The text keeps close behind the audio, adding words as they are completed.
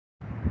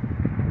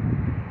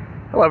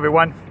Hello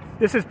everyone,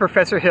 this is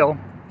Professor Hill.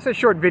 It's a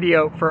short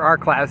video for our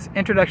class,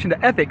 Introduction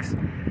to Ethics,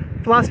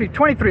 Philosophy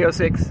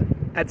 2306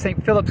 at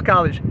St. Philip's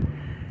College.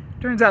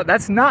 Turns out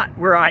that's not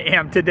where I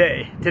am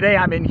today. Today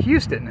I'm in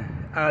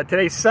Houston.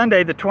 Today's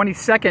Sunday, the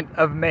 22nd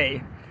of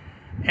May.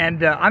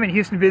 And I'm in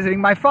Houston visiting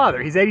my father.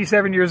 He's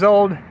 87 years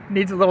old,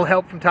 needs a little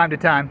help from time to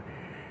time.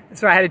 And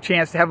so I had a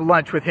chance to have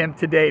lunch with him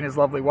today and his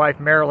lovely wife,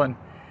 Marilyn.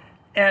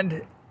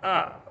 And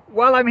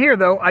while I'm here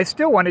though, I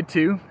still wanted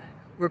to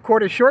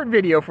record a short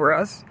video for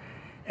us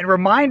and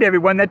remind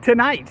everyone that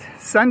tonight,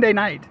 Sunday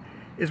night,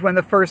 is when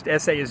the first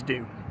essay is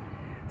due.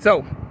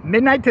 So,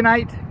 midnight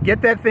tonight,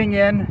 get that thing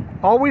in.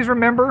 Always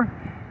remember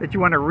that you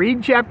want to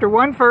read chapter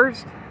 1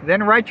 first,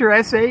 then write your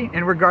essay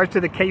in regards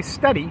to the case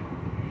study.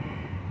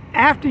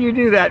 After you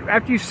do that,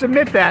 after you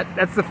submit that,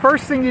 that's the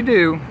first thing you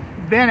do.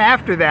 Then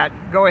after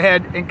that, go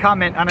ahead and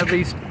comment on at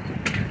least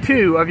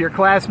 2 of your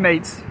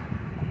classmates'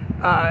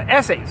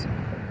 essays.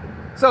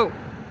 So,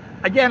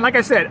 again, like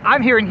I said,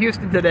 I'm here in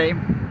Houston today.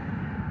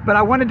 But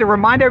I wanted to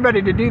remind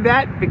everybody to do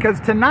that because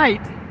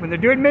tonight, when they're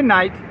due at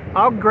midnight,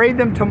 I'll grade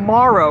them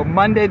tomorrow,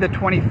 Monday the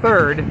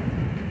 23rd.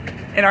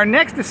 And our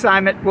next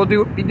assignment will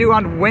be due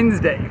on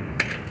Wednesday.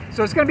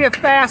 So it's going to be a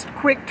fast,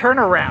 quick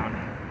turnaround.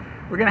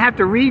 We're going to have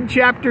to read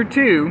chapter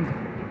 2.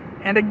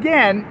 And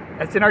again,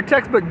 that's in our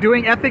textbook,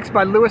 Doing Ethics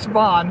by Lewis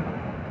Vaughn.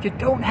 If you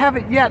don't have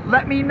it yet,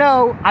 let me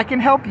know. I can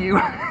help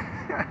you.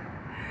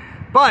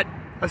 But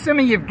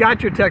assuming you've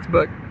got your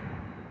textbook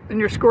and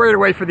you're squared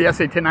away for the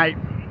essay tonight,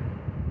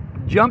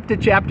 jump to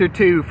chapter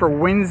 2 for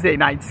Wednesday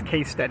night's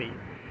case study.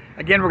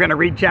 Again, we're going to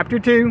read chapter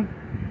 2,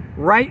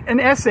 write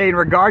an essay in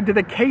regard to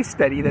the case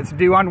study that's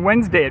due on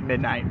Wednesday at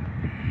midnight.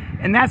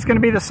 And that's going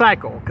to be the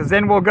cycle, because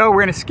then we're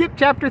going to skip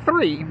chapter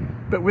 3,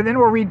 but then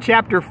we'll read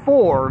chapter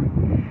 4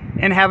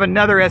 and have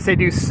another essay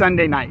due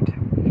Sunday night.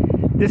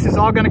 This is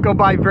all going to go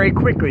by very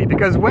quickly,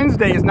 because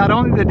Wednesday is not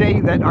only the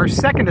day that our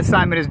second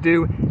assignment is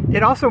due,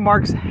 it also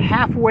marks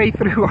halfway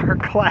through our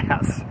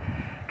class,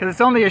 because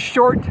it's only a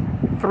short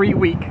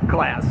 3-week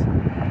class.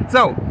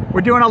 So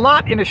we're doing a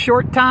lot in a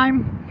short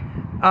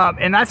time,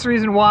 and that's the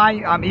reason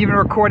why I'm even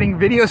recording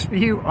videos for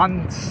you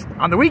on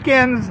the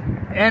weekends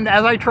and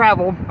as I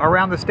travel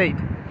around the state.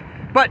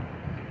 But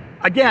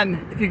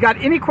again, if you got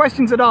any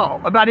questions at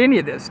all about any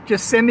of this,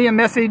 just send me a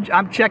message.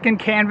 I'm checking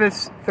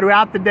Canvas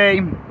throughout the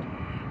day,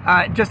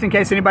 just in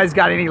case anybody's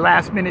got any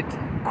last-minute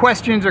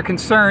questions or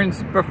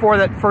concerns before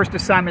that first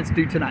assignment's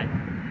due tonight.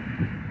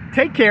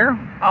 Take care.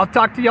 I'll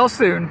talk to y'all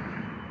soon.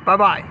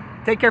 Bye-bye.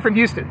 Take care from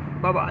Houston.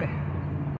 Bye-bye.